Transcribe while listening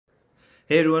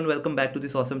Hey everyone, welcome back to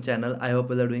this awesome channel. I hope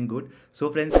you are doing good.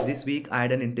 So friends, this week I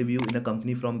had an interview in a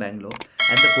company from Bangalore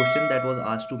and the question that was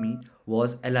asked to me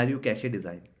was LRU cache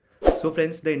design. So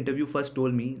friends, the interview first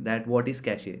told me that what is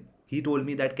cache. He told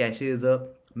me that cache is a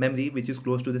memory which is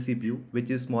close to the CPU, which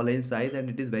is smaller in size and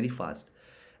it is very fast.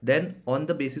 Then on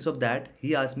the basis of that,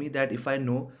 he asked me that if I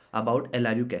know about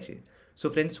LRU cache. So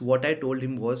friends, what I told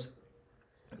him was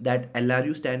that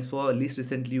LRU stands for least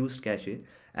recently used cache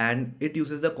and it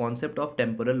uses the concept of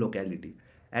temporal locality.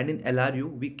 And in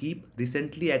LRU, we keep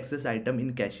recently accessed item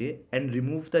in cache and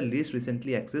remove the least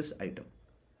recently accessed item.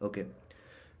 Okay.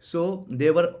 So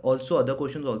there were also other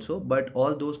questions also, but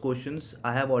all those questions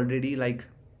I have already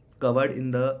covered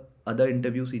in the other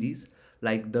interview series,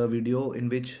 like the video in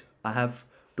which I have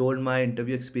told my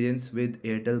interview experience with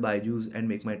Airtel, Byju's and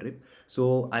Make My Trip.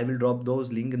 So I will drop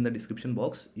those link in the description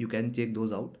box. You can check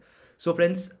those out. So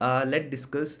friends, let's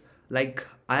discuss, like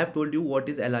I have told you what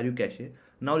is LRU cache.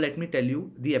 Now let me tell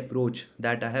you the approach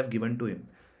that I have given to him.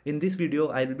 In this video,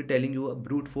 I will be telling you a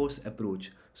brute force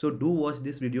approach. So do watch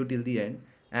this video till the end,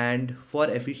 and for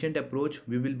efficient approach,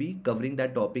 we will be covering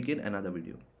that topic in another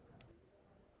video.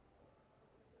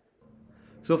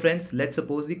 So friends, let's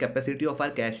suppose the capacity of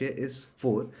our cache is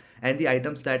 4 and the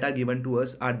items that are given to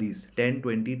us are these 10,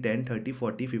 20, 10, 30,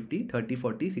 40, 50, 30,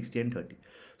 40, 60 and 30.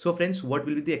 So friends, what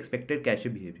will be the expected cache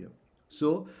behavior?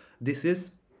 So this is,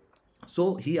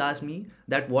 so he asked me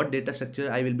that what data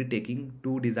structure I will be taking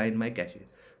to design my cache.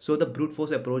 So the brute force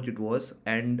approach it was,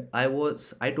 and I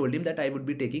told him that I would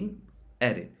be taking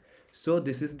array. So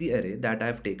this is the array that I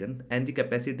have taken and the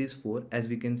capacity is 4 as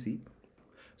we can see.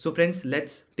 So friends,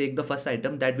 let's take the first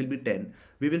item that will be 10.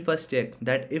 We will first check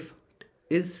that if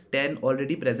is 10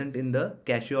 already present in the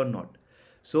cache or not.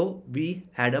 So we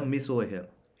had a miss over here,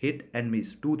 hit and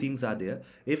miss, two things are there.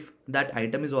 If that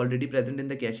item is already present in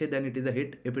the cache, then it is a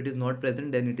hit. If it is not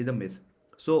present, then it is a miss.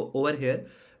 So over here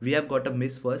we have got a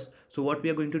miss first. So what we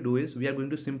are going to do is we are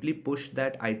going to simply push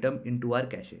that item into our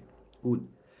cache. Cool.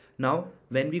 Now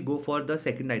when we go for the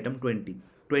second item 20,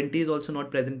 20 is also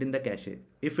not present in the cache.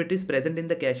 If it is present in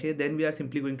the cache, then we are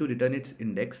simply going to return its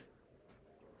index.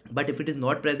 But if it is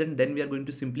not present, then we are going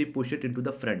to simply push it into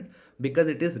the front because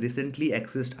it is recently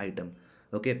accessed item.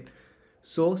 Okay.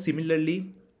 So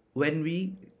similarly, when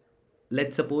we,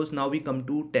 let's suppose now we come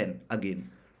to 10 again.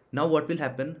 Now what will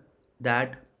happen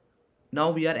that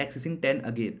now we are accessing 10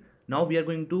 again. Now we are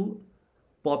going to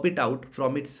pop it out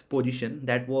from its position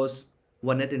that was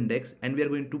 1th index and we are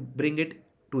going to bring it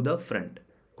to the front.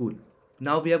 Cool.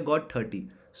 Now we have got 30.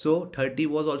 So 30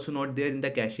 was also not there in the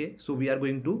cache. So we are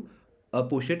going to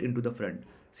push it into the front.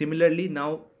 Similarly,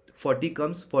 now 40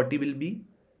 comes, 40 will be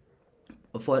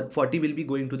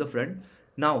going to the front.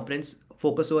 Now friends,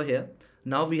 focus over here.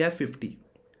 Now we have 50.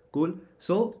 Cool.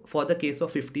 So for the case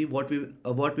of 50, what we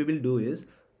will do is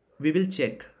we will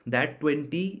check that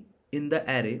 20 in the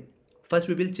array. First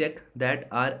we will check that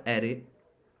our array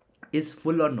is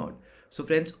full or not. So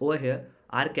friends, over here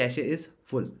our cache is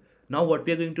full. Now what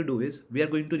we are going to do is we are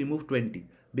going to remove 20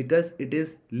 because it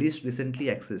is least recently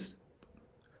accessed.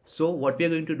 So what we are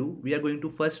going to do, we are going to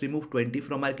first remove 20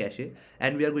 from our cache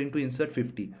and we are going to insert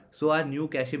 50. So our new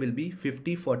cache will be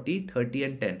 50, 40, 30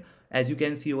 and 10. As you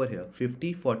can see over here,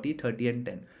 50, 40, 30 and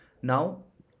 10. Now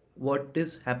what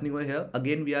is happening over here,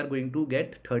 again we are going to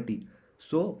get 30.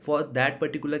 So for that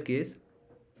particular case,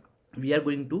 we are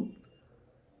going to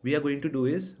do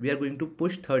is we are going to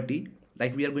push 30,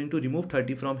 like we are going to remove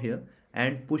 30 from here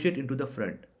and push it into the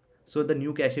front. So the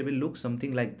new cache will look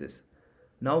something like this.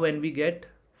 Now when we get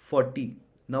 40,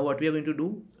 now what we are going to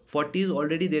do, 40 is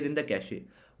already there in the cache,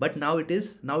 but now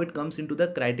it comes into the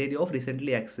criteria of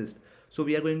recently accessed. So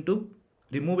we are going to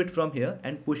remove it from here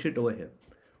and push it over here.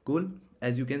 Cool.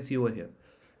 As you can see over here.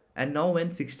 And now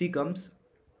when 60 comes,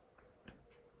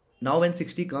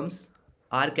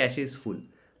 our cache is full.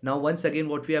 Now once again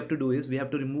what we have to do is we have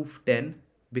to remove 10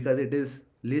 because it is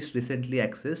least recently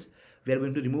accessed. We are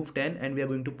going to remove 10 and we are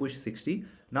going to push 60.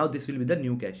 Now this will be the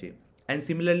new cache. And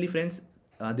similarly friends,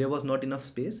 there was not enough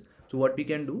space. So what we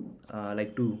can do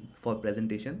for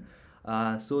presentation.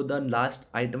 So the last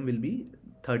item will be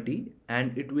 30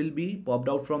 and it will be popped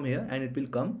out from here and it will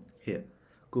come here.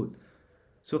 Cool.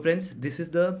 So friends, this is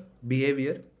the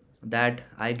behavior that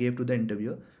I gave to the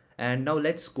interviewer. And now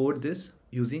let's code this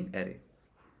using array.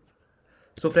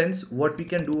 So friends, what we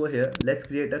can do over here, let's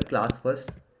create a class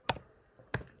first,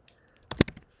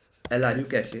 LRU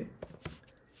cache.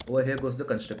 Over here goes the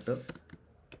constructor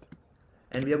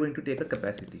and we are going to take a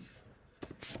capacity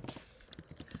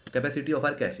of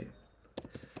our cache.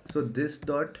 So this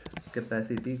dot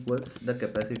capacity equals the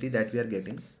capacity that we are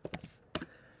getting,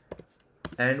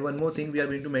 and one more thing we are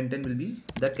going to maintain will be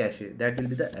the cache, that will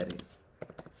be the array.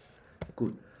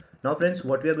 Cool. Now friends,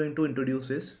 what we are going to introduce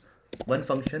is one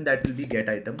function that will be get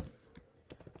item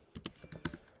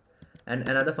and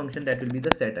another function that will be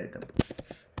the set item.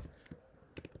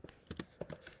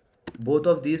 Both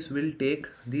of these will take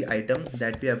the item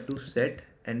that we have to set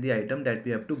and the item that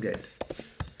we have to get.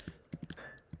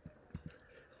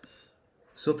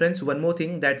 So friends, one more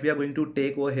thing that we are going to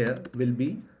take over here will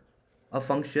be a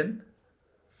function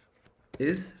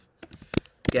is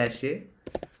cache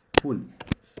full.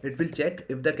 It will check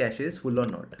if the cache is full or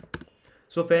not.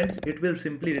 So friends, it will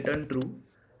simply return true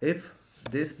if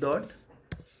this dot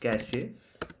cache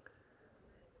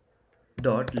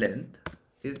dot length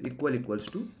is equals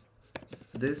to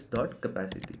this dot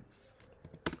capacity.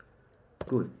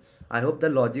 Cool. I hope the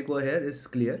logic over here is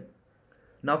clear.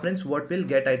 Now friends, what will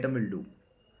get item will do?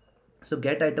 So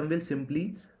get item will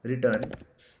simply return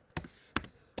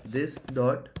this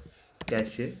dot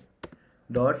cache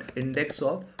dot index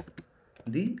of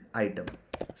the item.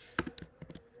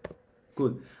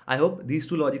 Cool. I hope these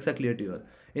two logics are clear to you all.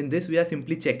 In this we are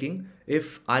simply checking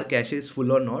if our cache is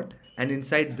full or not, and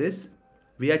inside this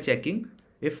we are checking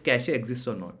if cache exists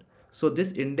or not. So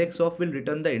this index of will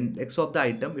return the index of the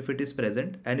item if it is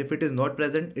present, and if it is not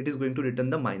present it is going to return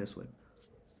the -1.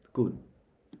 Cool.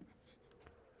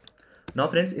 Now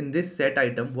friends, in this set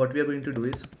item what we are going to do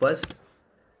is first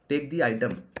take the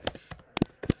item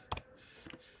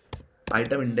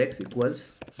index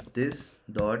equals this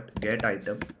dot get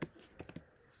item,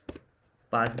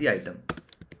 pass the item.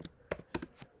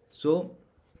 So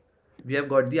we have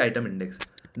got the item index.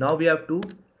 Now we have to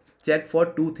check for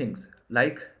two things,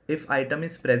 like if item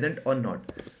is present or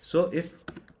not. So if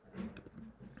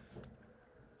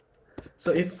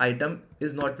item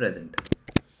is not present,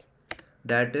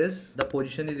 that is the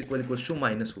position is equals to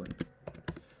 -1.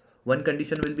 One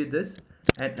condition will be this,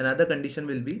 and another condition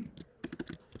will be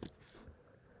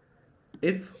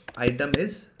if item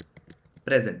is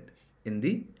present in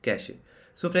the cache.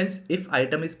 So friends, if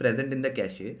item is present in the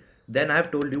cache, then I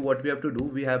have told you what we have to do.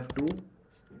 We have to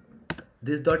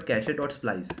this dot cache dot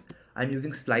splice. I'm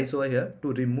using splice over here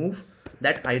to remove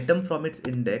that item from its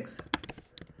index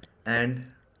and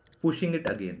pushing it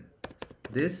again.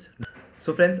 This.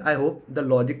 So friends, I hope the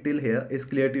logic till here is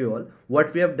clear to you all.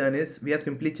 What we have done is we have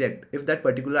simply checked if that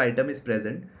particular item is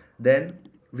present, then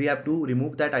we have to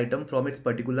remove that item from its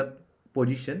particular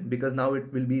position, because now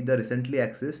it will be the recently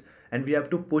accessed, and we have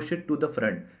to push it to the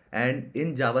front. And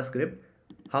in JavaScript,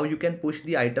 how you can push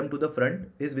the item to the front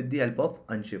is with the help of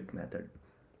unshift method.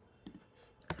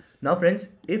 Now friends,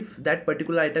 if that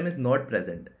particular item is not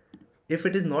present, if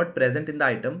it is not present in the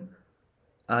item,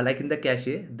 like in the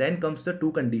cache, then comes the two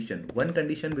condition. One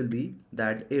condition will be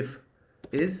that if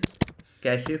is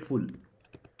cache full.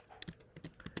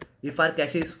 If our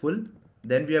cache is full,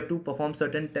 then we have to perform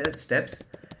certain steps,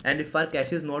 and if our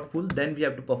cache is not full, then we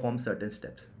have to perform certain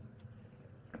steps.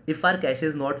 If our cache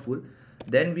is not full,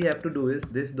 then we have to do is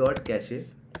this dot cache.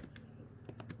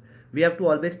 We have to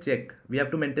always check, we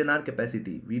have to maintain our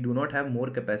capacity. We do not have more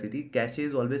capacity. Cache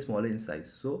is always smaller in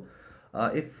size. So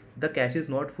if the cache is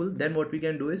not full, then what we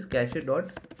can do is cache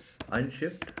dot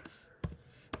unshift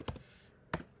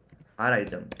our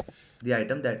item, the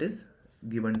item that is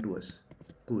given to us.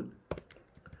 Cool.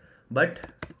 But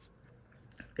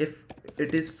if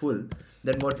it is full,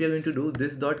 then what we are going to do,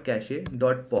 this dot cache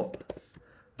dot pop.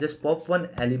 Just pop one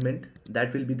element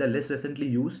that will be the less recently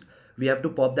used. We have to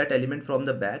pop that element from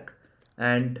the back,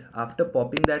 and after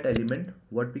popping that element,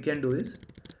 what we can do is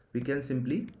we can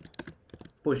simply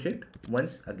push it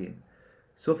once again.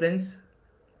 So friends,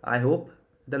 I hope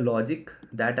the logic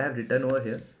that I have written over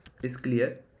here is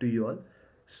clear to you all.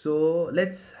 So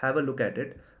let's have a look at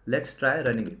it. Let's try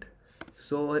running it.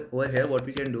 So over here what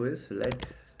we can do is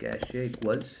let cache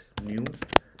equals new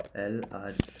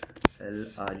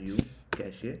LRU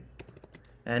cache,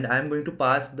 and I am going to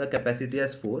pass the capacity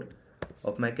as 4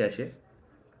 of my cache.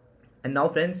 And now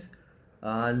friends,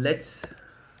 let's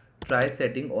try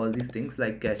setting all these things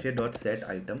like cache dot set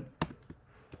item.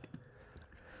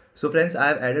 So friends, I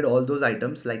have added all those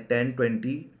items like 10,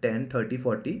 20, 10, 30,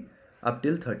 40 up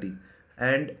till 30.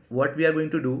 And what we are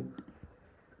going to do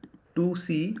to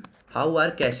see how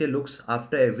our cache looks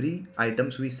after every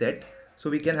items we set, so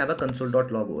we can have a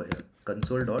console.log over here.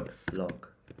 Console.log.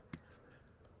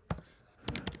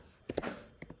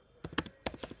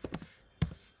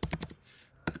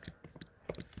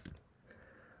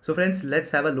 So friends,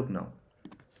 let's have a look now.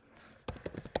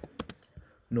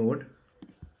 Node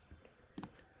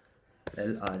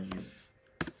LRU.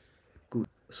 Cool.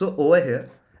 So over here,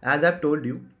 as I've told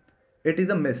you, it is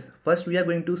a miss. First we are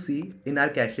going to see in our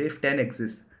cache if 10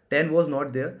 exists. 10 was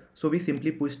not there, so we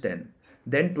simply pushed 10.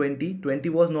 Then 20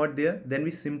 was not there, then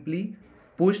we simply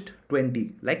pushed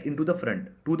 20 like into the front,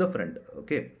 to the front.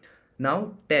 Okay,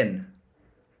 now 10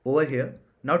 over here.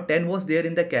 Now 10 was there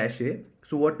in the cache,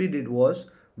 so what we did was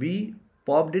we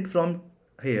popped it from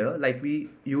here, like we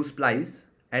use splice,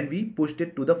 and we pushed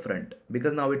it to the front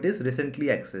because now it is recently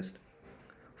accessed.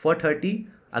 For 30,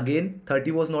 again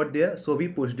 30 was not there, so we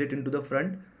pushed it into the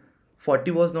front.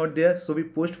 40 was not there, so we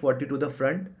pushed 40 to the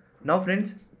front. Now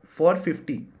friends, for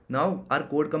 50, now our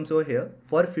code comes over here.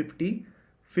 For 50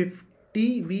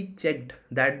 we checked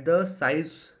that the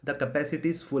size, the capacity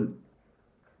is full.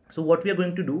 So what we are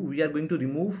going to do, we are going to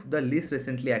remove the least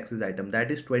recently accessed item,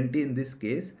 that is 20 in this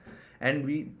case, and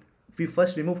we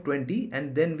first remove 20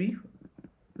 and then we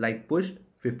like pushed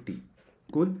 50.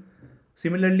 Cool.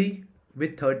 Similarly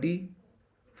with 30,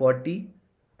 40,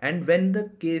 and when the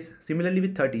case, similarly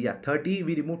with 30, 30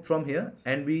 we removed from here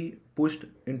and we pushed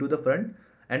into the front,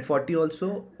 and 40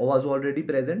 also was already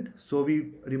present, so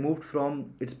we removed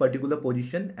from its particular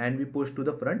position and we pushed to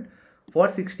the front. For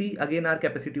 60, again our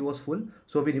capacity was full,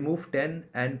 so we removed 10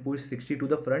 and pushed 60 to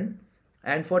the front.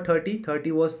 And for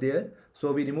 30 was there,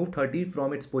 so we removed 30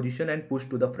 from its position and pushed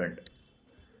to the front.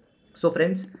 So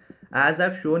friends, as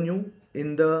I've shown you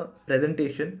in the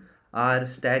presentation, our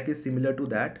stack is similar to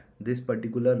that, this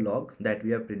particular log that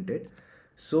we have printed.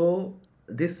 So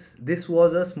this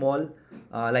was a small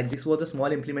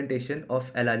implementation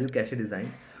of LRU cache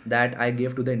design that I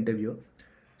gave to the interviewer.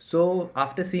 So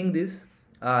after seeing this,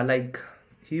 like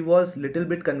he was little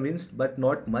bit convinced, but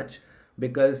not much,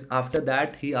 because after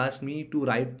that he asked me to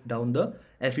write down the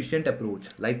efficient approach,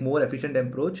 like more efficient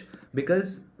approach,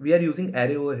 because we are using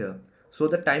array over here. So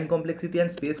the time complexity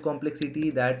and space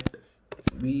complexity that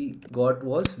we got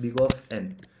was big of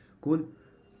n. Cool.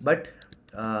 But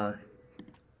the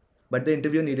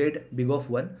interview needed big of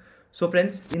 1. So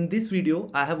friends, in this video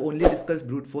I have only discussed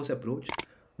brute force approach.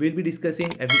 We'll be discussing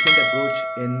efficient approach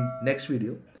in next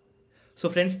video. So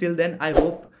friends, till then I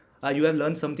hope you have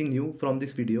learned something new from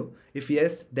this video. If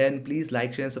yes, then please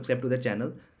like, share and subscribe to the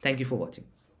channel. Thank you for watching.